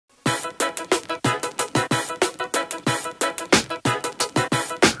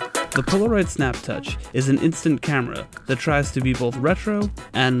The Polaroid Snap Touch is an instant camera that tries to be both retro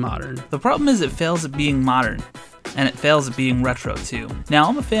and modern. The problem is it fails at being modern, and it fails at being retro too. Now,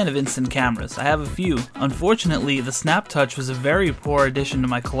 I'm a fan of instant cameras. I have a few. Unfortunately, the Snap Touch was a very poor addition to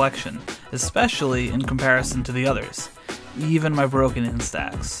my collection, especially in comparison to the others, even my broken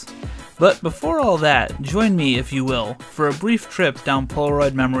Instax. But before all that, join me, if you will, for a brief trip down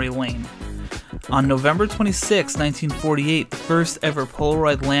Polaroid memory lane. On November 26, 1948, the first ever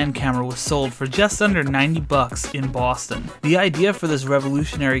Polaroid land camera was sold for just under $90 in Boston. The idea for this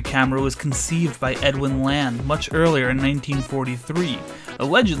revolutionary camera was conceived by Edwin Land much earlier in 1943,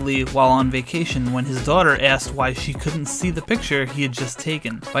 allegedly while on vacation when his daughter asked why she couldn't see the picture he had just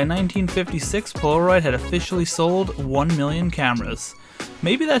taken. By 1956, Polaroid had officially sold 1 million cameras.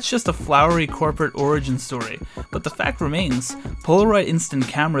 Maybe that's just a flowery corporate origin story, but the fact remains, Polaroid instant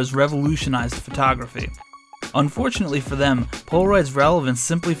cameras revolutionized photography. Unfortunately for them, Polaroid's relevance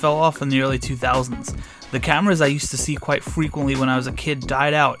simply fell off in the early 2000s. The cameras I used to see quite frequently when I was a kid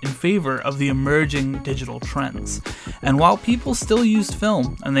died out in favor of the emerging digital trends. And while people still used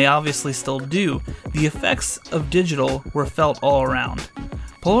film, and they obviously still do, the effects of digital were felt all around.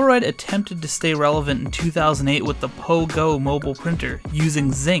 Polaroid attempted to stay relevant in 2008 with the PoGo mobile printer,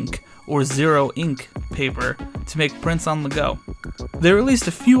 using zinc, or zero ink, paper to make prints on the go. They released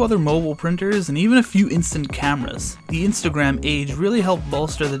a few other mobile printers and even a few instant cameras. The Instagram age really helped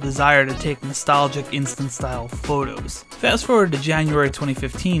bolster the desire to take nostalgic instant style photos. Fast forward to January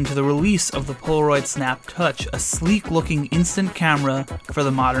 2015 to the release of the Polaroid Snap Touch, a sleek looking instant camera for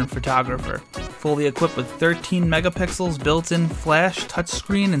the modern photographer. Fully equipped with 13 megapixels, built-in flash,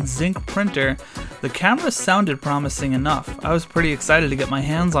 touchscreen, and zinc printer, the camera sounded promising enough. I was pretty excited to get my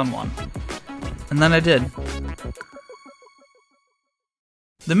hands on one. And then I did.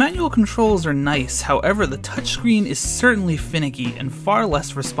 The manual controls are nice, however the touchscreen is certainly finicky and far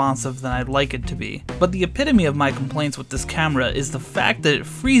less responsive than I'd like it to be. But the epitome of my complaints with this camera is the fact that it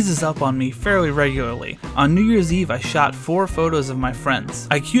freezes up on me fairly regularly. On New Year's Eve I shot 4 photos of my friends.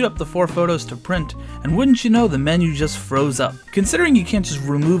 I queued up the 4 photos to print, and wouldn't you know, the menu just froze up. Considering you can't just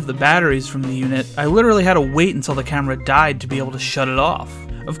remove the batteries from the unit, I literally had to wait until the camera died to be able to shut it off.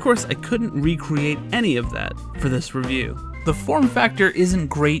 Of course, I couldn't recreate any of that for this review. The form factor isn't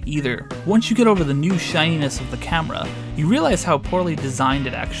great either. Once you get over the new shininess of the camera, you realize how poorly designed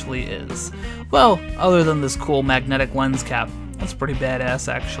it actually is. Well, other than this cool magnetic lens cap. That's pretty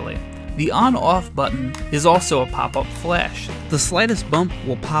badass actually. The on-off button is also a pop-up flash. The slightest bump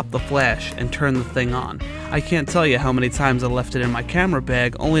will pop the flash and turn the thing on. I can't tell you how many times I left it in my camera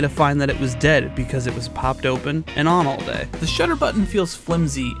bag only to find that it was dead because it was popped open and on all day. The shutter button feels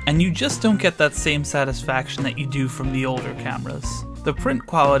flimsy, and you just don't get that same satisfaction that you do from the older cameras. The print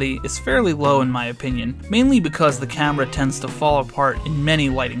quality is fairly low in my opinion, mainly because the camera tends to fall apart in many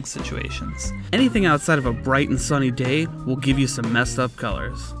lighting situations. Anything outside of a bright and sunny day will give you some messed up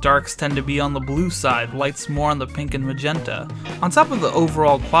colors. Darks tend to be on the blue side, lights more on the pink and magenta. On top of the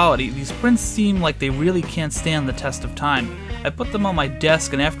overall quality, these prints seem like they really can't stand the test of time. I put them on my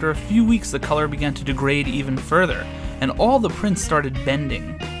desk, and after a few weeks the color began to degrade even further, and all the prints started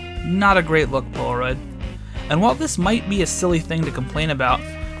bending. Not a great look, Polaroid. And while this might be a silly thing to complain about,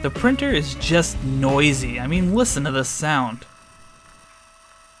 the printer is just noisy. I mean, listen to this sound.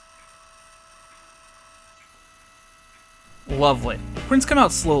 Lovely. Prints come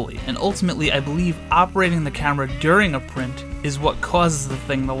out slowly, and ultimately I believe operating the camera during a print is what causes the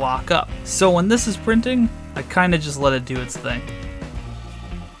thing to lock up. So when this is printing, I kinda just let it do its thing.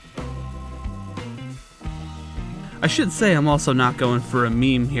 I should say I'm also not going for a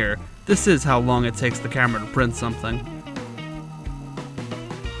meme here. This is how long it takes the camera to print something.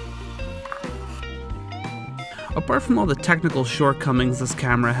 Apart from all the technical shortcomings this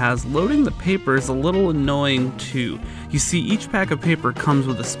camera has, loading the paper is a little annoying too. You see, each pack of paper comes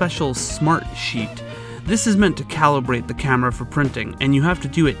with a special smart sheet. This is meant to calibrate the camera for printing, and you have to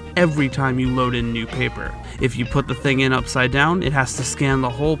do it every time you load in new paper. If you put the thing in upside down, it has to scan the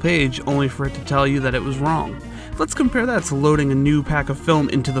whole page only for it to tell you that it was wrong. Let's compare that to loading a new pack of film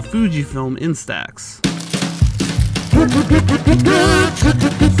into the Fujifilm Instax.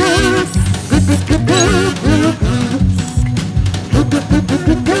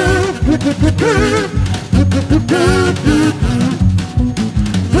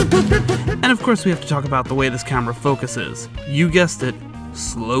 And of course we have to talk about the way this camera focuses. You guessed it,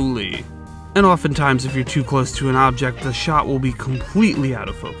 slowly. And oftentimes if you're too close to an object, the shot will be completely out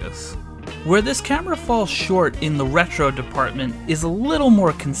of focus. Where this camera falls short in the retro department is a little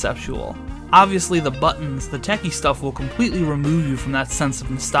more conceptual. Obviously the buttons, the techie stuff will completely remove you from that sense of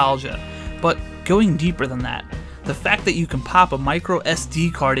nostalgia, but going deeper than that, the The fact that you can pop a micro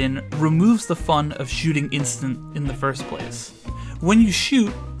SD card in removes the fun of shooting instant in the first place. When you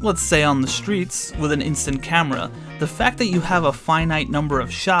shoot, let's say on the streets, with an instant camera, the fact that you have a finite number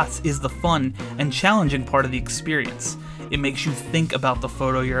of shots is the fun and challenging part of the experience. It makes you think about the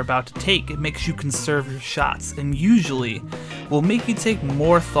photo you're about to take, it makes you conserve your shots, and usually will make you take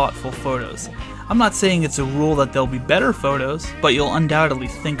more thoughtful photos. I'm not saying it's a rule that there'll be better photos, but you'll undoubtedly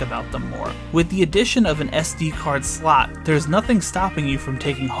think about them more. With the addition of an SD card slot, there's nothing stopping you from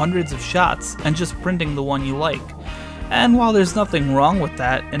taking hundreds of shots and just printing the one you like. And while there's nothing wrong with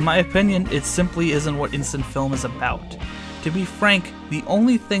that, in my opinion, it simply isn't what instant film is about. To be frank, the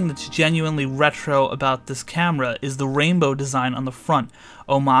only thing that's genuinely retro about this camera is the rainbow design on the front,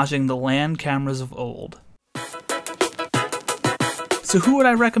 homaging the land cameras of old. So who would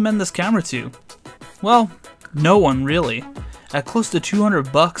I recommend this camera to? Well, no one really. At close to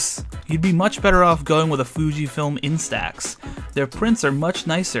 200 bucks, you'd be much better off going with a Fujifilm Instax. Their prints are much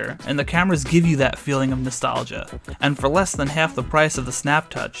nicer, and the cameras give you that feeling of nostalgia. And for less than half the price of the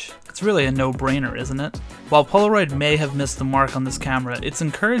Snap Touch, it's really a no-brainer, isn't it? While Polaroid may have missed the mark on this camera, it's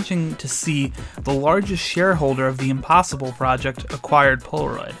encouraging to see the largest shareholder of the Impossible Project acquired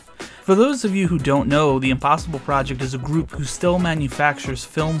Polaroid. For those of you who don't know, the Impossible Project is a group who still manufactures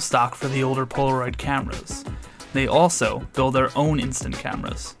film stock for the older Polaroid cameras. They also build their own instant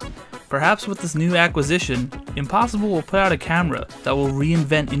cameras. Perhaps with this new acquisition, Impossible will put out a camera that will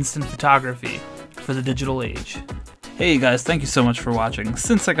reinvent instant photography for the digital age. Hey guys, thank you so much for watching.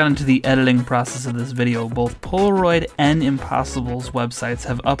 Since I got into the editing process of this video, both Polaroid and Impossible's websites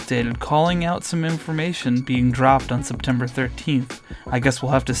have updated, calling out some information being dropped on September 13th. I guess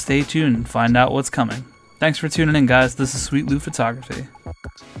we'll have to stay tuned and find out what's coming. Thanks for tuning in, guys. This is Sweet Lou Photography.